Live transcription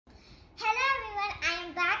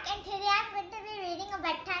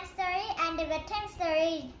and the bedtime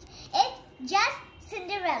story is just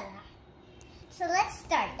Cinderella. So let's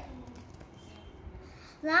start.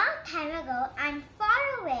 Long time ago and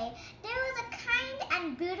far away, there was a kind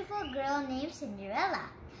and beautiful girl named Cindrella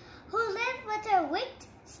who lived with her wicked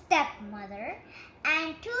stepmother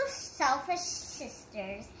and two selfish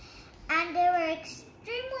sisters, and they were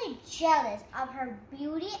extremely jealous of her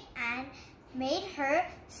beauty and made her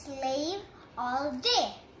slave all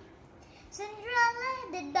day.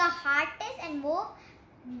 Cindrella did the hardest and more,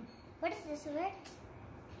 what is this word?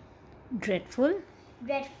 Dreadful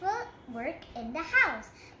work in the house,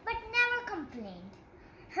 but never complained.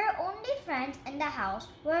 Her only friends in the house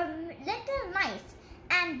were little mice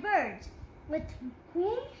and birds with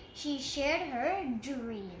whom she shared her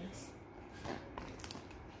dreams.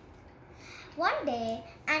 One day,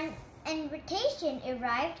 an invitation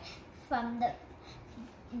arrived from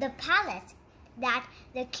the palace that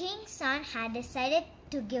the king's son had decided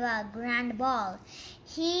to give a grand ball.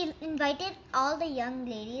 He invited all the young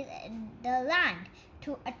ladies in the land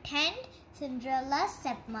to attend. Cinderella's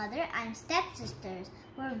stepmother and stepsisters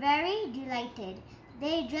were very delighted.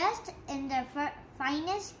 They dressed in their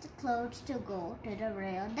finest clothes to go to the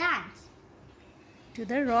royal dance.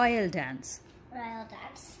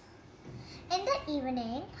 In the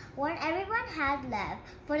evening, when everyone had left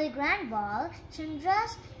for the grand ball,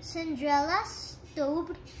 Cindrella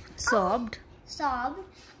sobbed.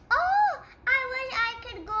 "Oh, I wish I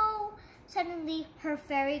could go." Suddenly, her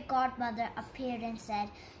fairy godmother appeared and said,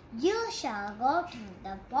 "You shall go to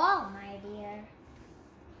the ball, my dear."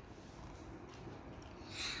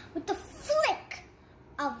 With the flick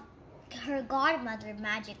of her godmother's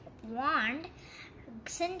magic wand,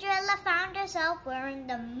 Cinderella found herself wearing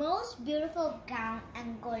the most beautiful gown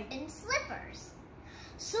and golden slippers.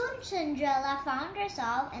 Soon Cinderella found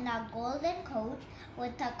herself in a golden coach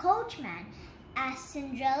with a coachman. As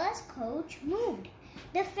Cinderella's coach moved,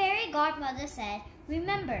 the fairy godmother said,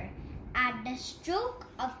 "Remember, at the stroke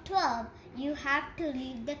of 12, you have to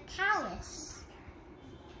leave the palace."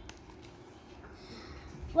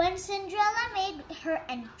 When Cinderella made her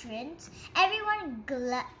entrance, everyone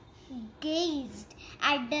gazed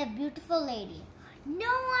at the beautiful lady.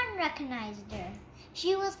 No one recognized her.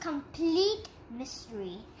 She was complete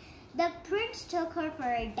mystery. The prince took her for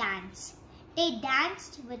a dance. They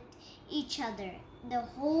danced with each other the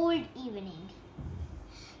whole evening.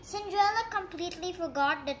 Cinderella completely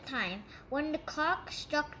forgot the time when the clock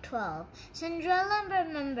struck 12. Cinderella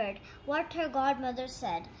remembered what her godmother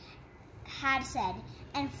had said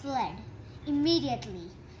and fled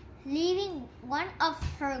immediately, leaving one of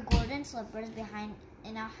her golden slippers behind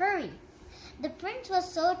in a hurry. The prince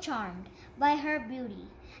was so charmed by her beauty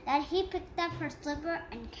that he picked up her slipper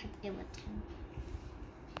and kept it with him.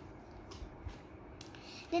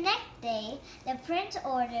 The next day, the prince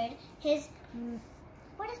ordered his,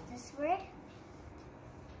 what is this word?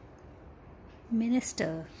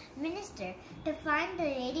 Minister to find the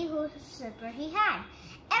lady whose slipper he had.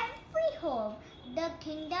 Every home the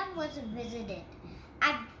kingdom was visited.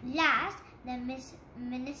 At last, the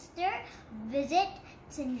minister visited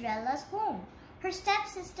Cinderella's home. Her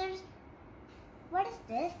stepsisters, what is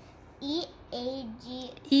this?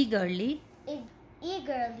 Eagerly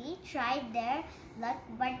tried their luck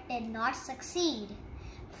but did not succeed.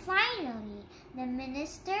 Finally, the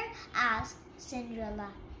minister asked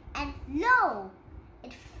Cinderella, and lo,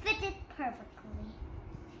 it fitted perfectly.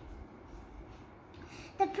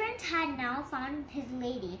 The prince had now found his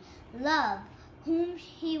lady, love, whom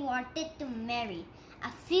he wanted to marry.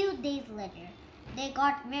 A few days later, they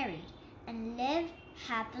got married and lived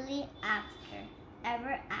happily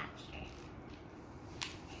ever after.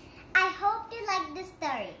 I hope you liked this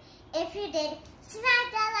story. If you did,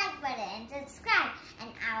 smash that like button and subscribe, and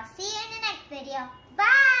I'll see you in the next video. Bye!